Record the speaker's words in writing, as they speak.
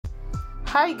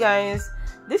Hi guys,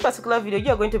 this particular video you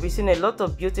are going to be seeing a lot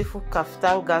of beautiful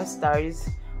kaftan gown styles,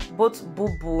 both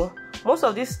Boubou. Most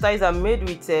of these styles are made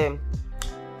with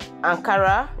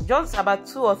Ankara, just about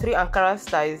 2 or 3 Ankara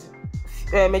styles.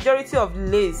 Majority of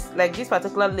lace, like this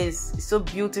particular lace, is so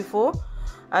beautiful,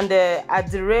 and the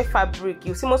Adireh fabric,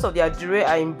 you see most of the Adireh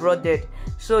are embroidered.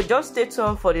 So just stay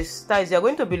tuned for the styles. You are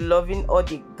going to be loving all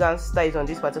the gown styles on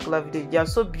this particular video. They are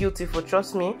so beautiful,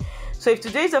 trust me. So if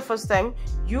today is the first time,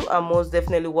 you are most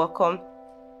definitely welcome.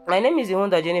 My name is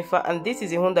Ihunda Jennifer, and this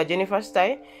is Ihunda Jennifer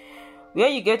style, where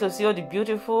you get to see all the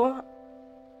beautiful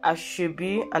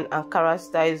Ashobi and Ankara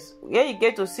styles, where you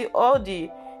get to see all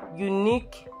the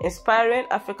unique, inspiring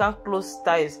African clothes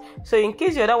styles. So in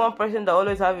case you're that one person that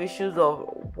always have issues of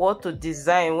what to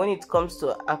design when it comes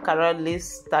to Ankara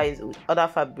lace styles with other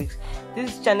fabrics,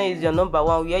 this channel is your number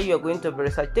one, where you're going to be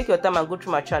research. Take your time and go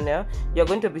through my channel. You're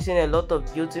going to be seeing a lot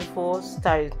of beautiful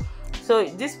styles. So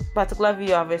this particular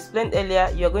video I've explained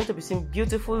earlier, you're going to be seeing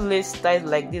beautiful lace styles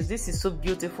like this. This is so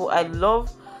beautiful. I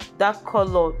love that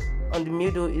color on the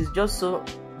middle. Is just so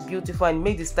beautiful and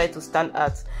make the style to stand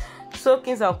out. So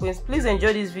kings and queens, please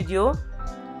enjoy this video.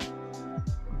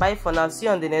 Bye for now. See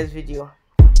you on the next video.